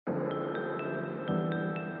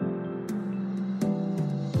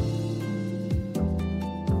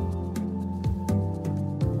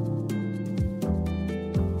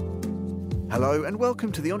Hello and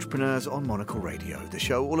welcome to The Entrepreneurs on Monocle Radio, the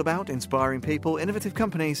show all about inspiring people, innovative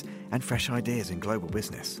companies and fresh ideas in global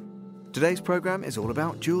business. Today's programme is all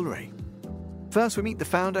about jewellery. First, we meet the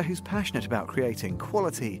founder who's passionate about creating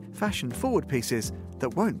quality, fashion-forward pieces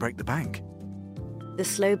that won't break the bank. The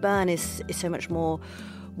slow burn is so much more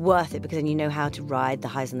worth it because then you know how to ride the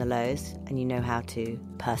highs and the lows and you know how to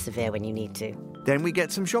persevere when you need to. Then we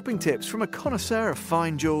get some shopping tips from a connoisseur of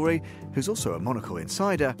fine jewellery who's also a Monocle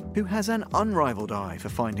insider who has an unrivalled eye for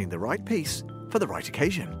finding the right piece for the right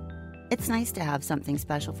occasion. It's nice to have something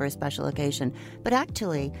special for a special occasion, but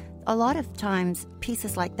actually, a lot of times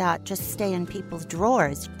pieces like that just stay in people's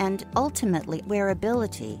drawers, and ultimately,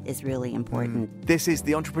 wearability is really important. This is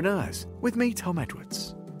The Entrepreneurs with me, Tom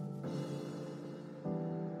Edwards.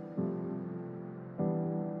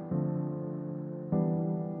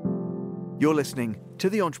 You're listening to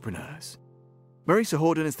The Entrepreneurs. Marisa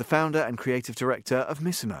Horden is the founder and creative director of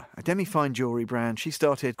Missoma, a demi-fine jewellery brand she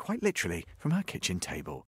started quite literally from her kitchen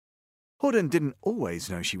table. Horden didn't always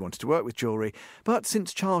know she wanted to work with jewellery, but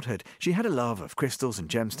since childhood she had a love of crystals and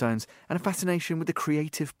gemstones and a fascination with the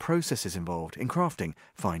creative processes involved in crafting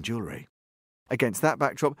fine jewellery. Against that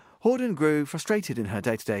backdrop, Horden grew frustrated in her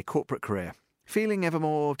day-to-day corporate career, feeling ever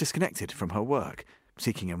more disconnected from her work.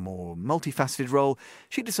 Seeking a more multifaceted role,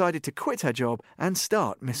 she decided to quit her job and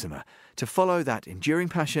start Missoma to follow that enduring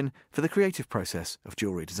passion for the creative process of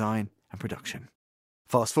jewellery design and production.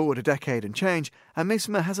 Fast forward a decade and change, and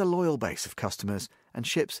Missoma has a loyal base of customers and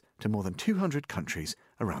ships to more than 200 countries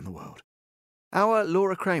around the world. Our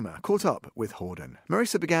Laura Kramer caught up with Horden.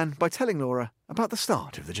 Marisa began by telling Laura about the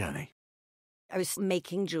start of the journey. I was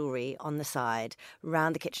making jewellery on the side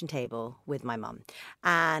around the kitchen table with my mum.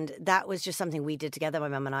 And that was just something we did together. My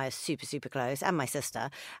mum and I are super, super close, and my sister.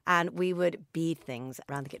 And we would bead things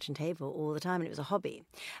around the kitchen table all the time, and it was a hobby.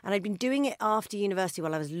 And I'd been doing it after university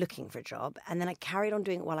while I was looking for a job, and then I carried on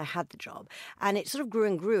doing it while I had the job. And it sort of grew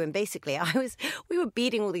and grew, and basically we were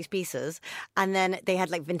beading all these pieces, and then they had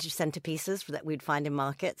like vintage centerpieces that we'd find in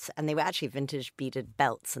markets, and they were actually vintage beaded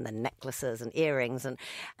belts and then necklaces and earrings, and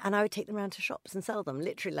I would take them around to shops and sell them,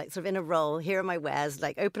 literally like sort of in a roll. Here are my wares,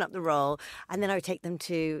 like open up the roll, and then I would take them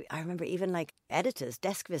to, I remember even like editors,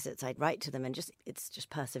 desk visits, I'd write to them, and it's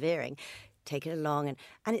just persevering, take it along,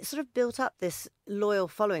 and it sort of built up this loyal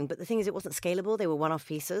following. But the thing is, it wasn't scalable. They were one-off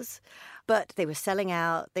pieces, but they were selling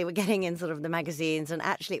out, they were getting in sort of the magazines, and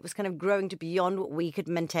actually it was kind of growing to beyond what we could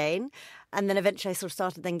maintain. And then eventually I sort of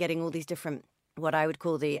started then getting all these different, what I would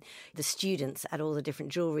call the students at all the different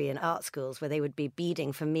jewellery and art schools, where they would be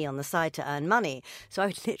beading for me on the side to earn money. So I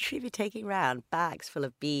would literally be taking around bags full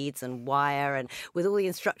of beads and wire, and with all the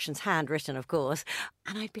instructions handwritten, of course.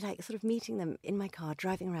 And I'd be like sort of meeting them in my car,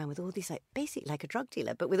 driving around with all these, like basically like a drug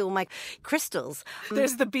dealer, but with all my crystals.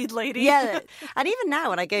 There's the bead lady. Yeah. And even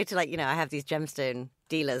now when I go to I have these gemstone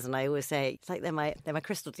dealers, and I always say it's like they're my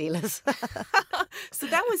crystal dealers. So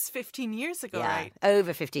that was 15 years ago, yeah, right?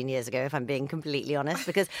 Over 15 years ago, if I'm being completely honest,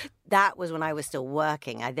 because that was when I was still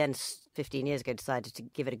working. I then 15 years ago decided to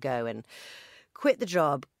give it a go and quit the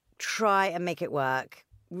job, try and make it work,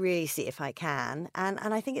 really see if I can. And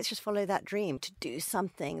I think it's just follow that dream to do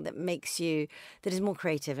something that that is more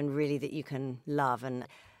creative and really that you can love and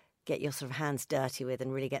get your sort of hands dirty with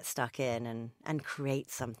and really get stuck in and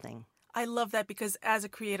create something. I love that because as a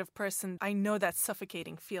creative person, I know that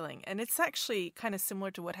suffocating feeling. And it's actually kind of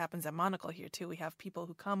similar to what happens at Monocle here, too. We have people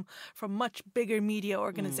who come from much bigger media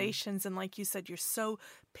organizations. And like you said, you're so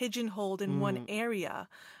pigeonholed in one area.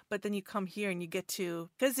 But then you come here and you get to,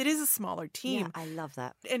 because it is a smaller team. Yeah, I love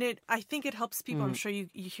that. And I think it helps people, I'm sure you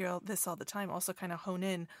hear this all the time, also kind of hone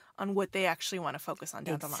in on what they actually want to focus on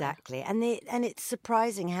down the line. Exactly. And it's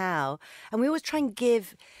surprising how, and we always try and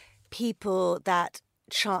give people that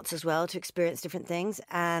chance as well to experience different things.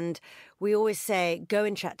 And we always say, go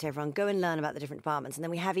and chat to everyone, go and learn about the different departments. And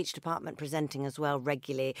then we have each department presenting as well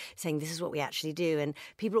regularly, saying this is what we actually do. And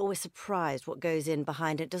people are always surprised what goes in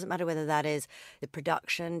behind it. It doesn't matter whether that is the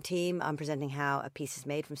production team, presenting how a piece is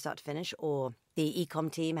made from start to finish, or the e-com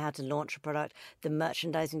team, how to launch a product, the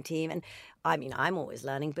merchandising team. And I mean, I'm always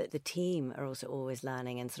learning, but the team are also always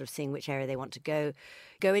learning and sort of seeing which area they want to go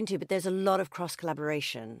into. But there's a lot of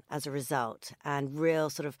cross-collaboration as a result, and real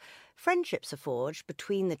sort of friendships are forged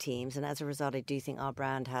between the teams. And as a result, I do think our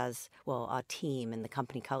brand has, well, our team and the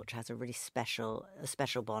company culture has a really special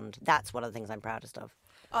bond. That's one of the things I'm proudest of.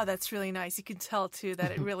 Oh, that's really nice. You can tell, too,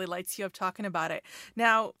 that it really lights you up talking about it.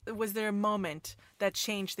 Now, was there a moment that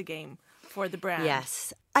changed the game for the brand.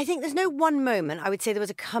 Yes. I think there's no one moment. I would say there was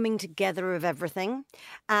a coming together of everything.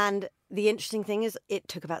 And the interesting thing is it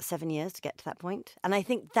took about 7 years to get to that point. And I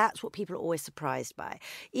think that's what people are always surprised by.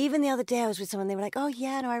 Even the other day I was with someone, they were like, oh,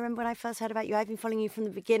 yeah, no, I remember when I first heard about you. I've been following you from the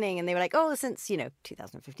beginning. And they were like, oh, since,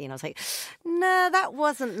 2015. I was like, no, that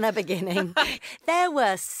wasn't the beginning. There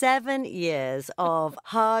were 7 years of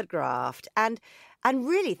hard graft and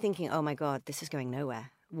really thinking, oh, my God, this is going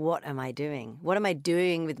nowhere. What am I doing? What am I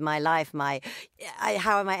doing with my life?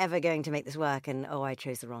 How am I ever going to make this work? And, oh, I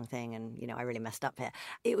chose the wrong thing. And, I really messed up here.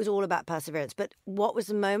 It was all about perseverance. But what was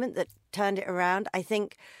the moment that turned it around? I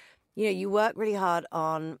think, you work really hard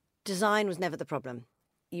on design was never the problem.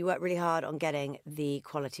 You work really hard on getting the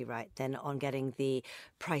quality right, then on getting the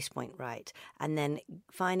price point right, and then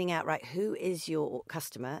finding out, right, who is your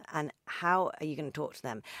customer and how are you going to talk to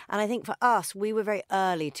them? And I think for us, we were very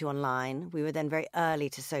early to online. We were then very early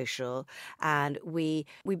to social, and we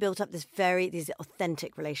built up these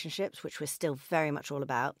authentic relationships, which we're still very much all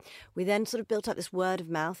about. We then sort of built up this word of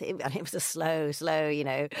mouth, and it was a slow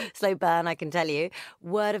burn, I can tell you,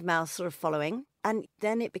 word of mouth sort of following. And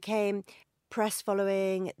then it became press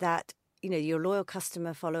following, that your loyal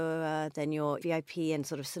customer follower, then your VIP and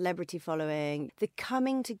sort of celebrity following, the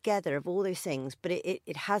coming together of all those things. But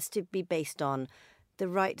it has to be based on the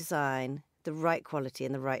right design, the right quality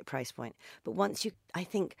and the right price point. But once you, I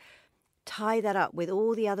think, tie that up with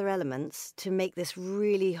all the other elements to make this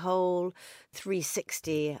really whole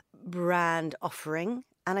 360 brand offering.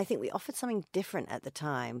 And I think we offered something different at the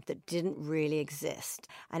time that didn't really exist.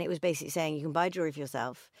 And it was basically saying you can buy jewelry for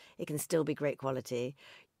yourself. It can still be great quality.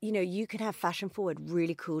 You can have fashion forward,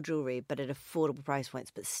 really cool jewelry, but at affordable price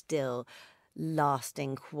points, but still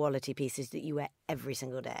lasting quality pieces that you wear every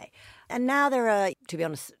single day. And now there are, to be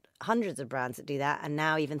honest, hundreds of brands that do that, and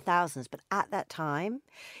now even thousands. But at that time,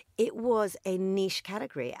 it was a niche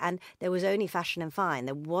category, and there was only fashion and fine.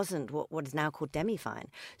 There wasn't what is now called demi-fine.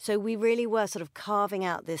 So we really were sort of carving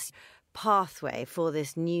out this pathway for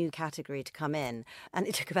this new category to come in. And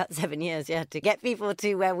it took about 7 years, to get people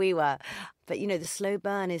to where we were. But, the slow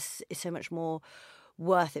burn is so much more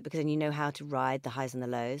worth it, because then you know how to ride the highs and the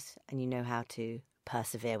lows, and you know how to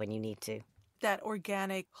persevere when you need to. That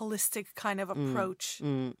organic, holistic kind of approach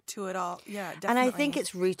to it all. Yeah, definitely. And I think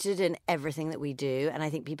it's rooted in everything that we do. And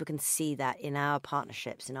I think people can see that in our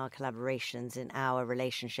partnerships, in our collaborations, in our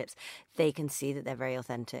relationships. They can see that they're very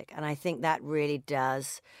authentic. And I think that really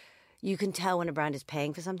does. You can tell when a brand is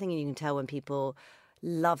paying for something, and you can tell when people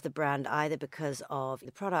love the brand either because of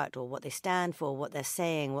the product or what they stand for, what they're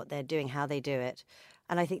saying, what they're doing, how they do it.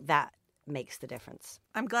 And I think that makes the difference.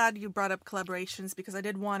 I'm glad you brought up collaborations, because I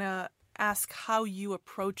did want to ask how you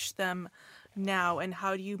approach them now, and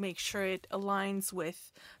how do you make sure it aligns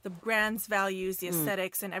with the brand's values, the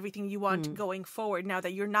aesthetics, and everything you want going forward, now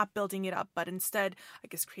that you're not building it up, but instead, I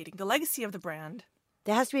guess, creating the legacy of the brand.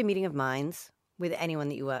 There has to be a meeting of minds with anyone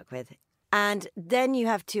that you work with. And then you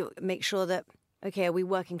have to make sure that, okay, are we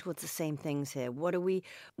working towards the same things here? What do we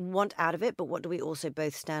want out of it, but what do we also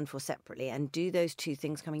both stand for separately? And do those two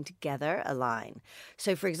things coming together align?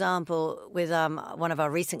 So, for example, with one of our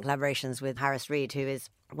recent collaborations with Harris Reed, who is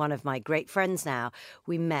one of my great friends now,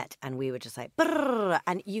 we met and we were just like, brrr,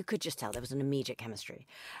 and you could just tell there was an immediate chemistry.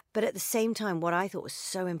 But at the same time, what I thought was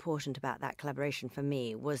so important about that collaboration for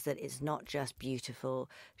me was that it's not just beautiful,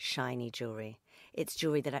 shiny jewelry. It's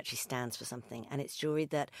jewelry that actually stands for something. And it's jewelry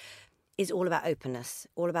that is all about openness,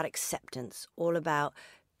 all about acceptance, all about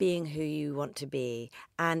being who you want to be.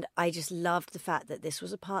 And I just loved the fact that this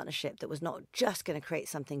was a partnership that was not just going to create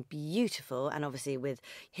something beautiful, and obviously with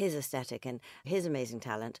his aesthetic and his amazing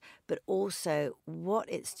talent, but also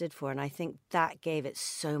what it stood for. And I think that gave it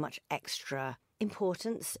so much extra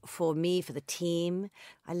importance for me, for the team.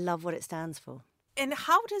 I love what it stands for. And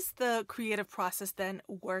how does the creative process then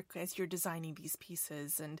work as you're designing these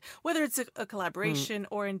pieces? And whether it's a collaboration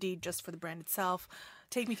or indeed just for the brand itself,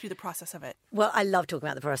 take me through the process of it. Well, I love talking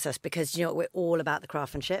about the process because, we're all about the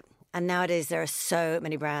craftsmanship. And nowadays there are so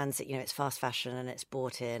many brands that, it's fast fashion and it's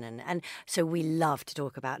bought in. And so we love to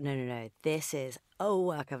talk about, no, this is a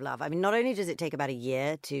work of love. I mean, not only does it take about a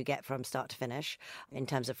year to get from start to finish in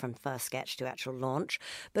terms of from first sketch to actual launch,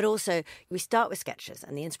 but also we start with sketches,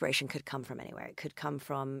 and the inspiration could come from anywhere. It could come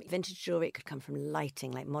from vintage jewelry, it could come from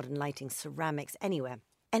lighting, like modern lighting, ceramics, anywhere.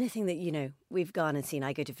 Anything that, we've gone and seen.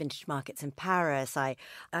 I go to vintage markets in Paris. I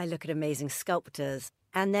look at amazing sculptors,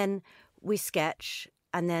 and then we sketch,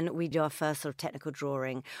 and then we do our first sort of technical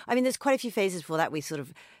drawing. I mean, there's quite a few phases for that. We sort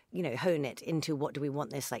of, hone it into what do we want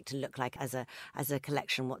this like to look like as a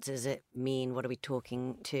collection? What does it mean? What are we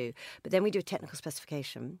talking to? But then we do a technical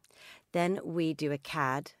specification. Then we do a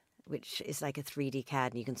CAD, which is like a 3D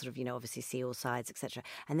CAD, and you can sort of, obviously see all sides, etc.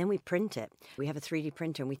 And then we print it. We have a 3D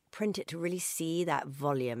printer, and we print it to really see that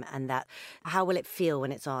volume and that how will it feel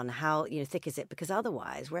when it's on, how thick is it? Because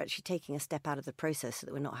otherwise, we're actually taking a step out of the process so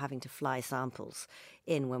that we're not having to fly samples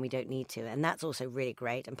in when we don't need to. And that's also really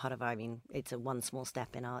great. And part of it's a one small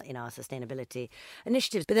step in our sustainability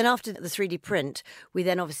initiatives. But then after the 3D print, we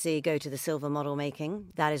then obviously go to the silver model making.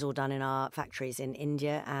 That is all done in our factories in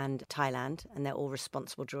India and Thailand, and they're all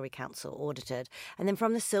responsible Jewelry Council audited. And then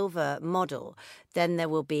from the silver model, then there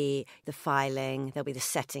will be the filing, there'll be the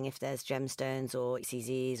setting if there's gemstones or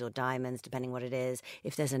CZs or diamonds, depending what it is.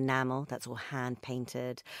 If there's enamel, that's all hand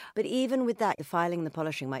painted. But even with that, the filing and the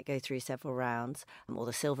polishing might go through several rounds, or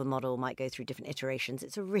the silver model might go through different iterations.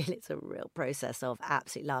 It's a real process of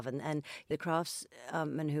absolute love. And the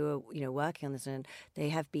craftsmen who are working on this, and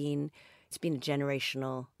it's been a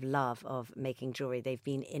generational love of making jewellery. They've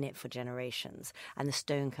been in it for generations. And the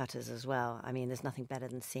stone cutters as well. I mean, there's nothing better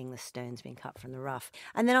than seeing the stones being cut from the rough.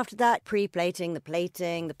 And then after that, pre-plating, the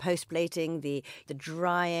plating, the post-plating, the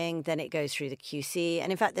drying, then it goes through the QC.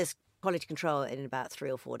 And in fact, there's quality control in about 3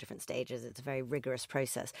 or 4 different stages. It's a very rigorous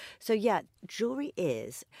process. So yeah, jewellery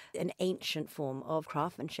is an ancient form of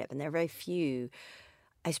craftsmanship, and there are very few,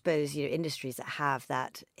 I suppose, industries that have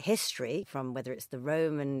that history, from whether it's the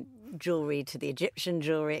Roman jewellery to the Egyptian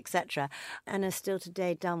jewellery, etc., and are still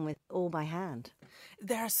today done with all by hand.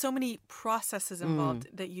 There are so many processes involved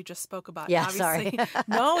that you just spoke about. Yeah, obviously. sorry.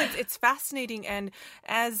 No, it's fascinating. And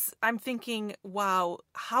as I'm thinking, wow,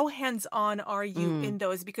 how hands-on are you in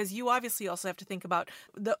those? Because you obviously also have to think about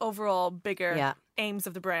the overall bigger aims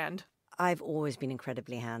of the brand. I've always been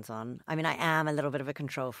incredibly hands-on. I mean, I am a little bit of a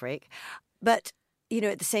control freak, but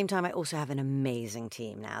at the same time, I also have an amazing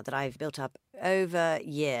team now that I've built up over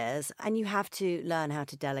years. And you have to learn how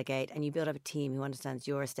to delegate, and you build up a team who understands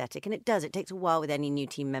your aesthetic. And it takes a while with any new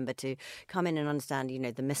team member to come in and understand,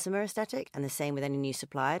 the Missoma aesthetic, and the same with any new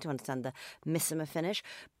supplier to understand the Missoma finish.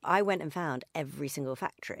 I went and found every single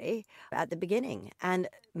factory at the beginning, and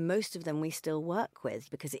most of them we still work with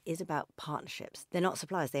because it is about partnerships. They're not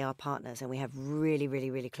suppliers, they are partners, and we have really, really,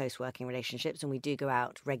 really close working relationships. And we do go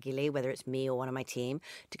out regularly, whether it's me or one of my team,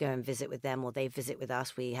 to go and visit with them, or they visit with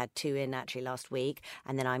us. We had 2 in actually last week,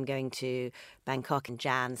 and then I'm going to Bangkok in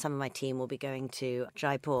Jan. Some of my team will be going to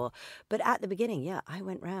Jaipur. But at the beginning, I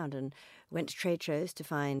went round and went to trade shows to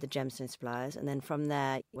find the gemstone suppliers. And then from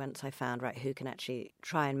there, once I found, who can actually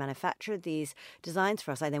try and manufacture these designs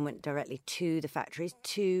for us, I then went directly to the factories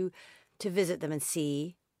to visit them and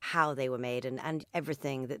see how they were made and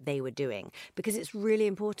everything that they were doing, because it's really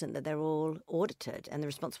important that they're all audited, and the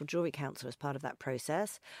Responsible Jewellery Council is part of that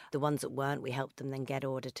process. The ones that weren't, we helped them then get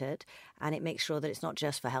audited, and it makes sure that it's not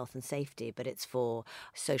just for health and safety, but it's for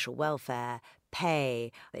social welfare,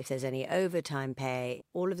 pay, if there's any overtime pay,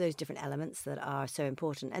 all of those different elements that are so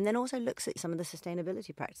important. And then also looks at some of the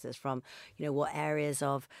sustainability practices from, what areas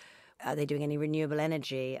of, are they doing any renewable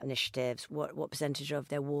energy initiatives? What percentage of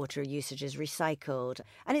their water usage is recycled?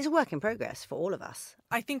 And it's a work in progress for all of us.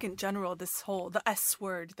 I think in general, the S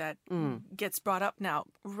word that gets brought up now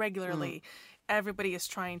regularly, everybody is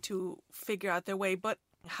trying to figure out their way. But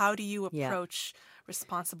how do you approach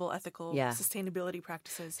responsible, ethical sustainability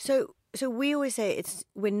practices? So we always say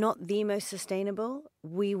we're not the most sustainable,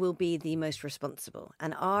 we will be the most responsible.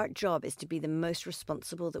 And our job is to be the most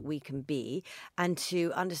responsible that we can be, and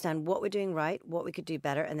to understand what we're doing right, what we could do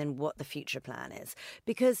better, and then what the future plan is.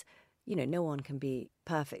 Because no one can be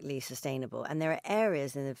perfectly sustainable. And there are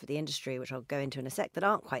areas in the industry, which I'll go into in a sec, that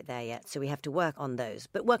aren't quite there yet. So we have to work on those,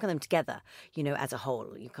 but work on them together, as a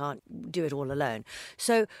whole. You can't do it all alone.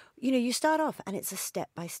 So, you start off and it's a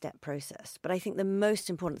step-by-step process. But I think the most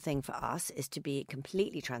important thing for us is to be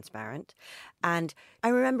completely transparent. And I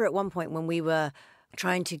remember at one point when we were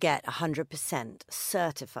trying to get 100%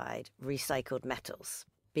 certified recycled metals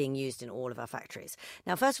being used in all of our factories.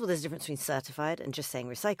 Now, first of all, there's a difference between certified and just saying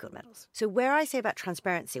recycled metals. So where I say about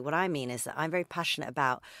transparency, what I mean is that I'm very passionate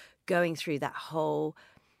about going through that whole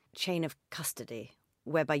chain of custody,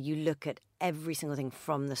 whereby you look at every single thing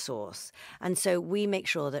from the source. And so we make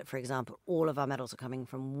sure that, for example, all of our metals are coming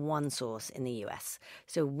from one source in the US.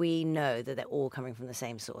 So we know that they're all coming from the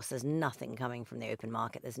same source. There's nothing coming from the open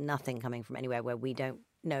market. There's nothing coming from anywhere where we don't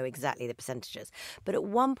know exactly the percentages. But at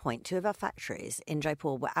one point, 2 of our factories in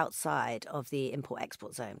Jaipur were outside of the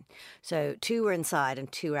import-export zone. So 2 were inside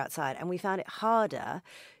and 2 were outside. And we found it harder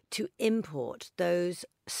to import those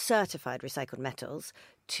certified recycled metals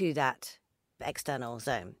to that external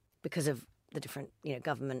zone because of the different,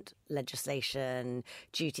 government legislation,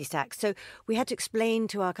 duty tax. So we had to explain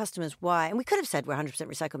to our customers why, and we could have said we're 100%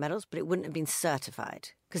 recycled metals, but it wouldn't have been certified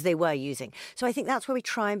because they were using. So I think that's where we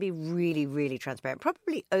try and be really, really transparent,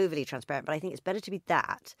 probably overly transparent, but I think it's better to be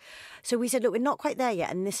that. So we said, look, we're not quite there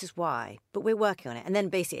yet, and this is why, but we're working on it. And then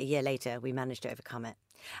basically a year later, we managed to overcome it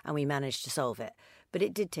and we managed to solve it. But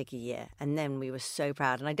it did take a year, and then we were so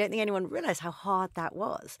proud. And I don't think anyone realised how hard that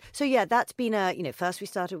was. So, yeah, that's been first we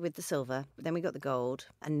started with the silver, then we got the gold,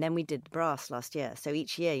 and then we did the brass last year. So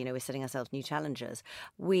each year, we're setting ourselves new challenges.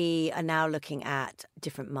 We are now looking at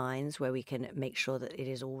different mines where we can make sure that it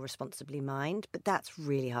is all responsibly mined. But that's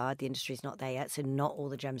really hard. The industry's not there yet, so not all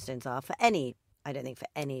the gemstones are for any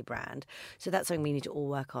brand. So that's something we need to all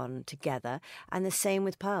work on together. And the same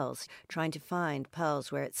with pearls, trying to find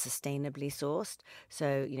pearls where it's sustainably sourced.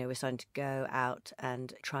 So, we're starting to go out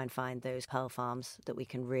and try and find those pearl farms that we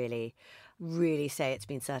can really, really say it's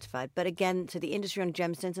been certified. But again, so the industry on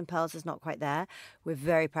gemstones and pearls is not quite there. We're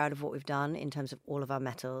very proud of what we've done in terms of all of our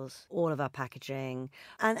metals, all of our packaging.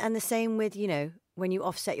 And the same with, when you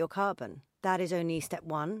offset your carbon. That is only step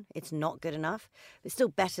one. It's not good enough. It's still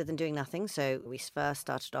better than doing nothing. So we first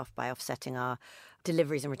started off by offsetting our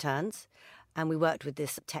deliveries and returns. And we worked with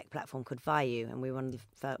this tech platform called Vayu. And we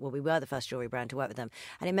were the first jewellery brand to work with them.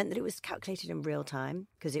 And it meant that it was calculated in real time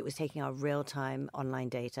because it was taking our real-time online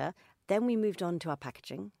data. Then we moved on to our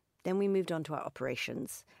packaging. Then we moved on to our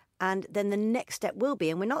operations. And then the next step will be,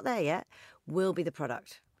 and we're not there yet, will be the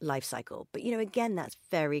product life cycle. But, again, that's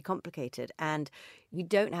very complicated. And we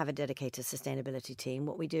don't have a dedicated sustainability team.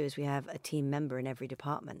 What we do is we have a team member in every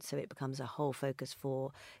department. So it becomes a whole focus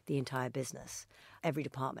for the entire business. Every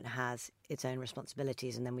department has its own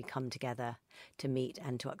responsibilities, and then we come together to meet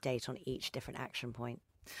and to update on each different action point.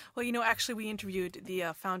 Well, actually, we interviewed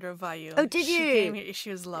the founder of Vayu. Oh, did you? She came here.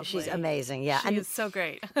 She was lovely. She's amazing, yeah. She is so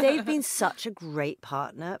great. They've been such a great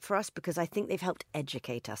partner for us because I think they've helped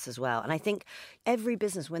educate us as well. And I think every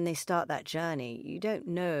business, when they start that journey, you don't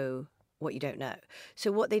know what you don't know.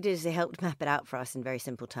 So what they did is they helped map it out for us in very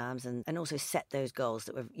simple terms and also set those goals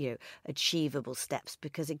that were, achievable steps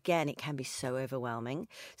because, again, it can be so overwhelming.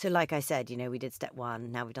 So like I said, we did step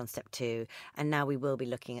 1, now we've done step 2, and now we will be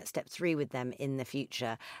looking at step 3 with them in the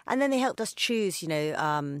future. And then they helped us choose,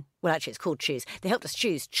 well, actually, it's called Choose. They helped us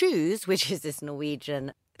choose, which is this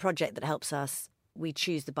Norwegian project that helps us. We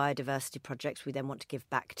choose the biodiversity projects we then want to give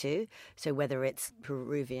back to. So whether it's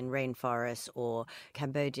Peruvian rainforests or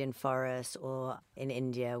Cambodian forests or in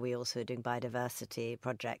India, we also are doing biodiversity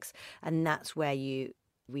projects. And that's where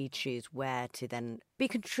we choose where to then be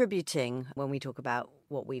contributing when we talk about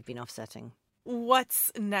what we've been offsetting.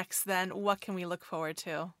 What's next then? What can we look forward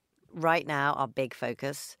to? Right now, our big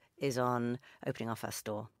focus is on opening our first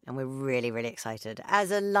store. And we're really, really excited.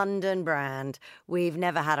 As a London brand, we've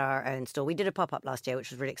never had our own store. We did a pop-up last year,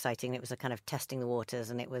 which was really exciting. It was a kind of testing the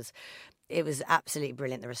waters, and it was absolutely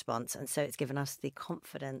brilliant, the response. And so it's given us the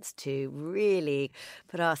confidence to really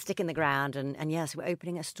put our stick in the ground. And yes, we're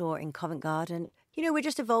opening a store in Covent Garden. We're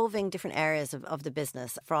just evolving different areas of the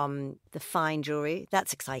business from the fine jewellery.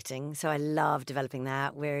 That's exciting. So I love developing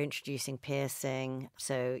that. We're introducing piercing.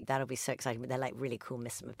 So that'll be so exciting. But they're like really cool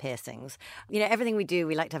Missoma piercings. Everything we do,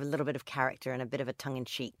 we like to have a little bit of character and a bit of a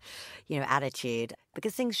tongue-in-cheek, attitude.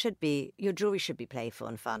 Because your jewellery should be playful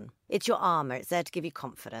and fun. It's your armour. It's there to give you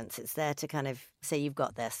confidence. It's there to kind of say you've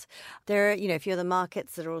got this. There are, a few other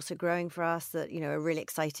markets that are also growing for us that, are really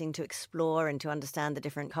exciting to explore and to understand the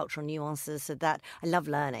different cultural nuances. So that I love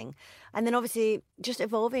learning. And then obviously just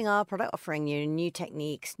evolving our product offering, new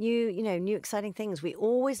techniques, new exciting things. We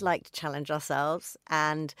always like to challenge ourselves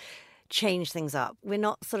and change things up. We're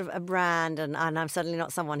not sort of a brand and I'm certainly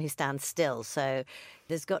not someone who stands still. So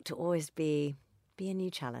there's got to always be a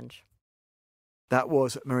new challenge. That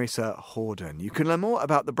was Marisa Horden. You can learn more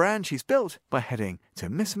about the brand she's built by heading to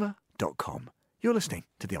missoma.com. You're listening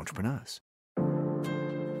to The Entrepreneurs.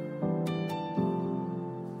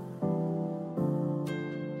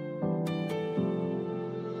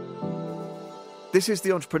 This is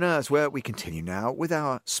The Entrepreneurs, where we continue now with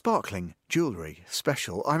our sparkling jewellery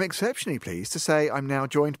special. I'm exceptionally pleased to say I'm now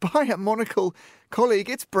joined by a monocle colleague.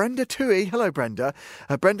 It's Brenda Toohey. Hello, Brenda.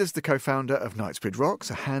 Brenda's the co-founder of Knightsbridge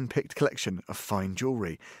Rocks, a hand-picked collection of fine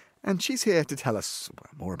jewellery. And she's here to tell us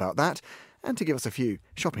more about that and to give us a few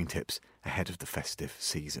shopping tips ahead of the festive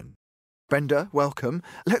season. Brenda, welcome.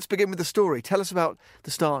 Let's begin with the story. Tell us about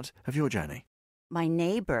the start of your journey. My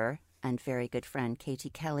neighbour and very good friend Katie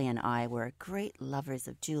Kelly and I were great lovers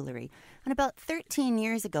of jewellery. And about 13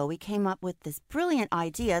 years ago, we came up with this brilliant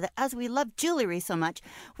idea that as we love jewellery so much,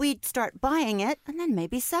 we'd start buying it and then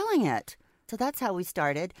maybe selling it. So that's how we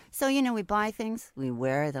started. So, we buy things, we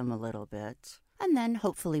wear them a little bit, and then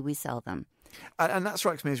hopefully we sell them. And that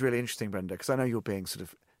strikes me as really interesting, Brenda, because I know you're being sort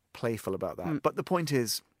of playful about that. But the point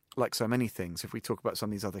is, like so many things, if we talk about some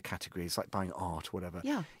of these other categories, like buying art or whatever,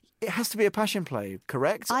 it has to be a passion play,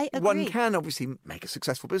 correct? I agree. One can obviously make a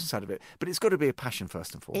successful business out of it, but it's got to be a passion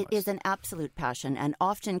first and foremost. It is an absolute passion, and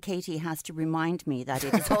often Katie has to remind me that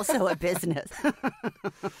it is also a business,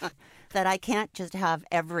 that I can't just have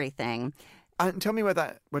everything. And tell me where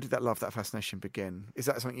did that love, that fascination begin? Is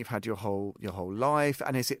that something you've had your whole life?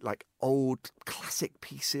 And is it like old classic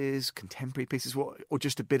pieces, contemporary pieces, or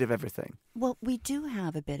just a bit of everything? Well, we do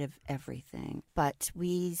have a bit of everything, but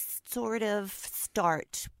we sort of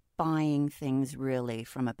start buying things really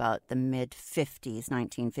from about the mid-50s,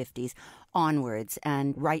 1950s onwards.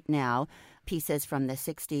 And right now, pieces from the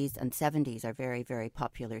 60s and 70s are very, very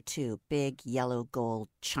popular too. Big, yellow, gold,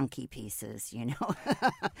 chunky pieces,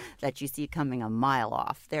 that you see coming a mile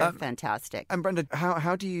off. They're fantastic. And Brenda,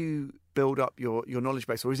 how do you build up your knowledge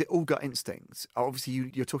base, or is it all gut instincts?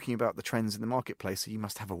 Obviously, you're talking about the trends in the marketplace, so you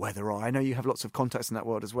must have a weather eye. I know you have lots of contacts in that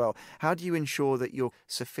world as well. How do you ensure that you're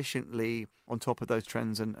sufficiently on top of those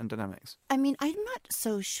trends and dynamics? I mean, I'm not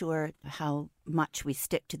so sure how much we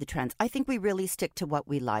stick to the trends. I think we really stick to what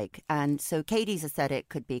we like. And so Katie's aesthetic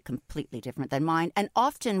could be completely different than mine. And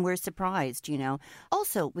often we're surprised,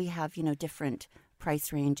 Also, we have, different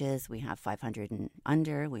price ranges. We have 500 and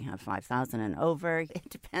under, we have 5,000 and over.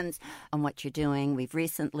 It depends on what you're doing. We've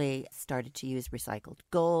recently started to use recycled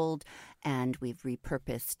gold, and we've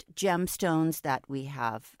repurposed gemstones that we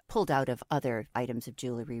have pulled out of other items of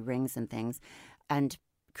jewelry, rings and things, and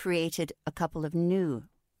created a couple of new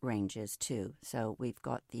ranges too. So we've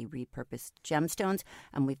got the repurposed gemstones,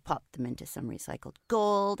 and we've popped them into some recycled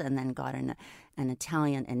gold, and then got an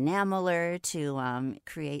Italian enameler to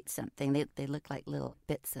create something. They look like little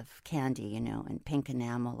bits of candy, in pink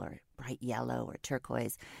enamel or bright yellow or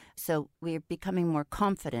turquoise. So we're becoming more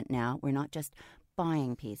confident now. We're not just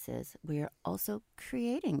buying pieces, we're also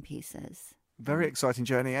creating pieces. Very exciting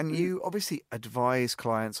journey. And you obviously advise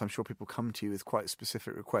clients. I'm sure people come to you with quite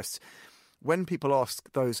specific requests. When people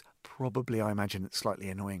ask those, probably, I imagine, slightly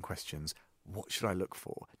annoying questions, what should I look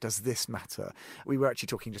for? Does this matter? We were actually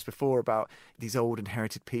talking just before about these old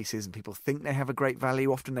inherited pieces, and people think they have a great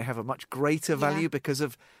value. Often they have a much greater value because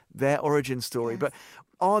of their origin story. Yes. But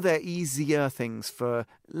are there easier things for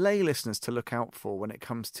lay listeners to look out for when it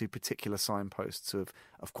comes to particular signposts of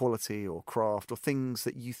quality or craft, or things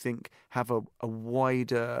that you think have a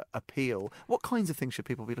wider appeal? What kinds of things should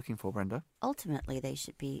people be looking for, Brenda? Ultimately, they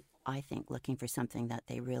should be, I think, looking for something that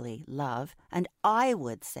they really love. And I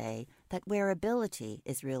would say that wearability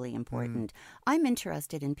is really important. I'm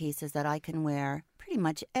interested in pieces that I can wear pretty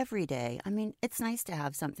much every day. I mean, it's nice to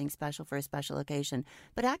have something special for a special occasion,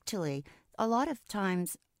 but actually, a lot of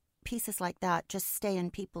times, pieces like that just stay in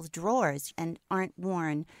people's drawers and aren't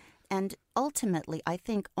worn. And ultimately, I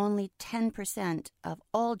think only 10% of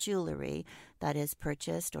all jewelry that is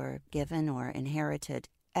purchased or given or inherited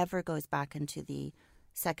ever goes back into the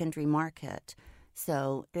secondary market.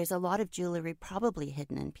 So there's a lot of jewelry probably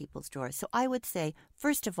hidden in people's drawers. So I would say,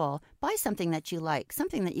 first of all, buy something that you like,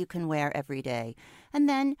 something that you can wear every day. And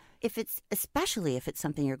then especially if it's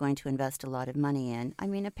something you're going to invest a lot of money in, I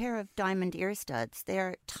mean, a pair of diamond ear studs,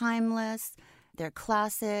 they're timeless, they're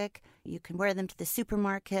classic. You can wear them to the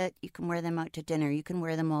supermarket. You can wear them out to dinner. You can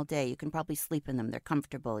wear them all day. You can probably sleep in them. They're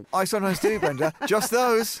comfortable. I sometimes do, Brenda. Just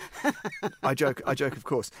those. I joke, of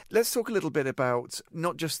course. Let's talk a little bit about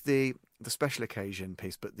not just the special occasion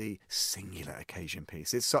piece, but the singular occasion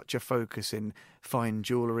piece. It's such a focus in fine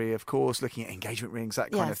jewellery, of course, looking at engagement rings,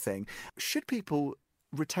 that kind of thing. Should people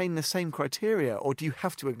retain the same criteria, or do you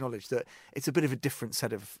have to acknowledge that it's a bit of a different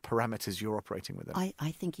set of parameters you're operating within?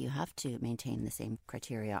 I think you have to maintain the same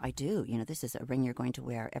criteria. I do. This is a ring you're going to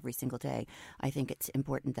wear every single day. I think it's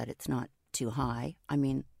important that it's not too high. I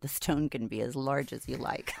mean, the stone can be as large as you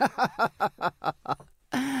like.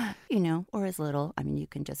 Or as little. I mean, you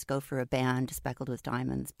can just go for a band speckled with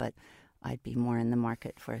diamonds, but I'd be more in the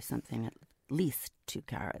market for something at least 2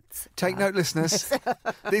 carats. Take note, listeners.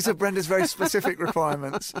 These are Brenda's very specific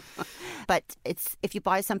requirements. But if you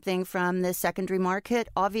buy something from the secondary market,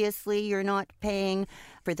 obviously you're not paying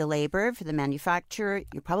for the labor, for the manufacture.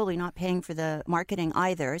 You're probably not paying for the marketing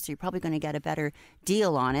either, so you're probably going to get a better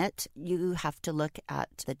deal on it. You have to look at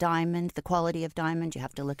the diamond, the quality of diamond. You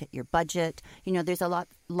have to look at your budget. There's a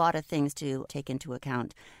lot of things to take into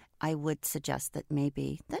account. I would suggest that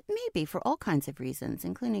maybe for all kinds of reasons,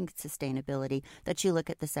 including sustainability, that you look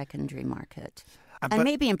at the secondary market. And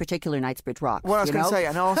maybe in particular Knightsbridge Rocks. Well, I was going to say,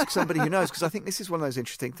 and ask somebody who knows, because I think this is one of those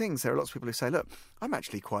interesting things. There are lots of people who say, look, I'm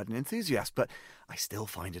actually quite an enthusiast, but I still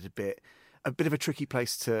find it a bit of a tricky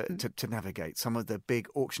place to navigate. Some of the big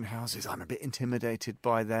auction houses, I'm a bit intimidated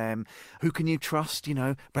by them. Who can you trust? You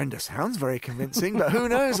know, Brenda sounds very convincing, but who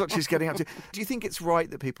knows what she's getting up to. Do you think it's right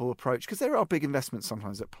that people approach, because there are big investments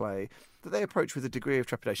sometimes at play, that they approach with a degree of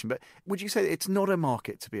trepidation, but would you say that it's not a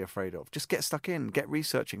market to be afraid of? Just get stuck in, get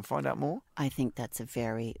researching, find out more? I think that's a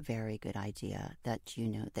very, very good idea, that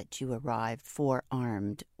you arrive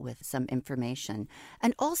forearmed with some information,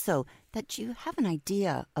 and also that you have an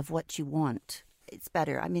idea of what you want. It's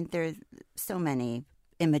better. I mean, there's so many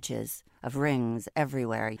images of rings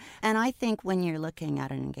everywhere. And I think when you're looking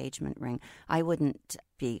at an engagement ring, I wouldn't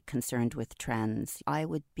be concerned with trends. I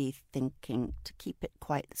would be thinking to keep it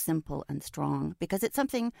quite simple and strong, because it's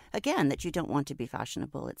something, again, that you don't want to be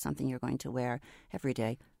fashionable. It's something you're going to wear every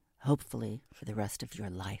day, hopefully for the rest of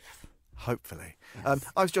your life. Hopefully. Yes.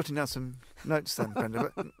 I was jotting down some notes then,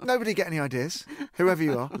 Brenda, but nobody get any ideas, whoever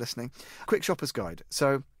you are listening. Quick shopper's guide.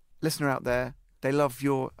 So, listener out there, they love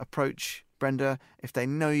your approach, Brenda. If they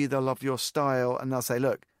know you, they'll love your style, and they'll say,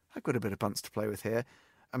 look, I've got a bit of bunts to play with here.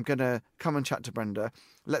 I'm going to come and chat to Brenda.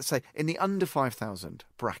 Let's say in the under 5,000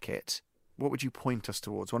 bracket, what would you point us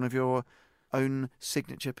towards? One of your own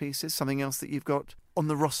signature pieces? Something else that you've got on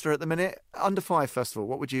the roster at the minute? Under 5, first of all,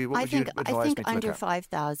 what would you advise me to look at? I think under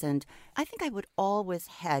 5,000, I think I would always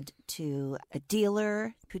head to a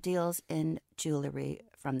dealer who deals in jewellery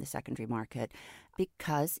from the secondary market,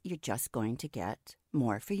 because you're just going to get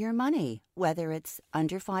more for your money, whether it's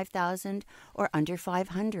under 5,000 or under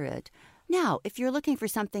 500. Now, if you're looking for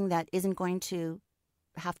something that isn't going to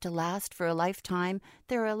have to last for a lifetime,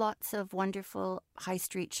 there are lots of wonderful high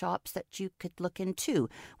street shops that you could look into,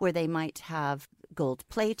 where they might have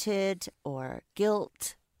gold-plated or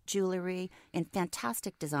gilt jewelry in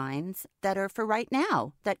fantastic designs that are for right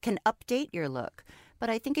now, that can update your look. But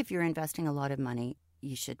I think if you're investing a lot of money,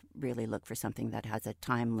 you should really look for something that has a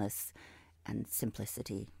timeless and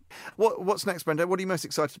simplicity. What's next, Brenda? What are you most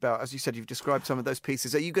excited about? As you said, you've described some of those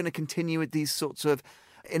pieces. Are you going to continue with these sorts of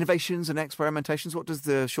innovations and experimentations? What does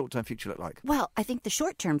the short-term future look like? Well, I think the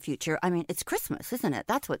short-term future, it's Christmas, isn't it?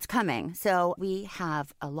 That's what's coming. So we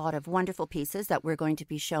have a lot of wonderful pieces that we're going to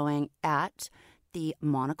be showing at the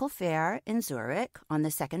Monocle Fair in Zurich on the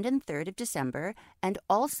 2nd and 3rd of December. And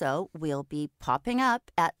also we'll be popping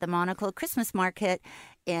up at the Monocle Christmas Market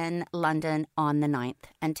in London on the 9th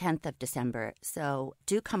and 10th of December. So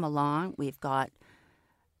do come along. We've got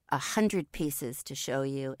 100 pieces to show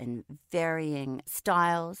you in varying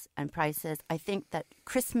styles and prices. I think that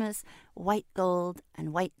Christmas, white gold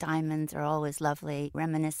and white diamonds are always lovely,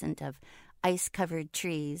 reminiscent of ice-covered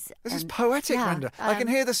trees. This is poetic, Brenda. I can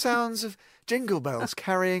hear the sounds of jingle bells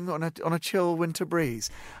carrying on a chill winter breeze.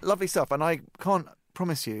 Lovely stuff. And I can't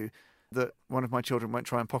promise you that one of my children won't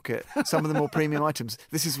try and pocket some of the more premium items.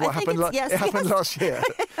 This is what happened. It happened last year.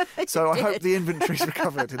 So I hope the inventory's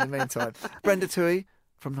recovered in the meantime. Brenda Toohey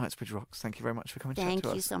from Knightsbridge Rocks, thank you very much for coming to chat to us.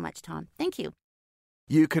 Thank you so much, Tom. Thank you.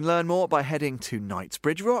 You can learn more by heading to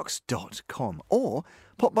knightsbridgerocks.com or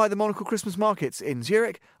pop by the Monocle Christmas Markets in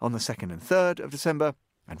Zurich on the 2nd and 3rd of December,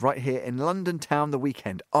 and right here in London town the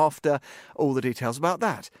weekend after. All the details about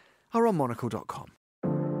that are on monocle.com.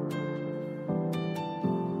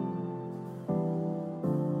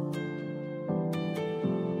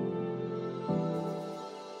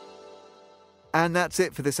 And that's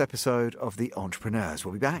it for this episode of The Entrepreneurs.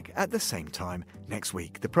 We'll be back at the same time next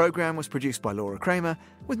week. The programme was produced by Laura Kramer,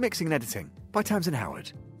 with mixing and editing by Tamsin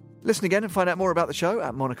Howard. Listen again and find out more about the show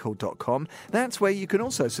at monocle.com. That's where you can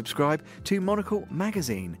also subscribe to Monocle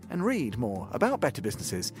Magazine and read more about better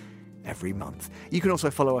businesses every month. You can also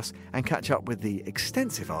follow us and catch up with the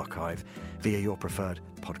extensive archive via your preferred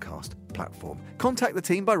podcast platform. Contact the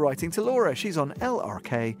team by writing to Laura. She's on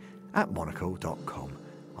lrk@monocle.com.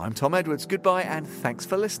 I'm Tom Edwards. Goodbye and thanks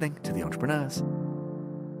for listening to The Entrepreneurs.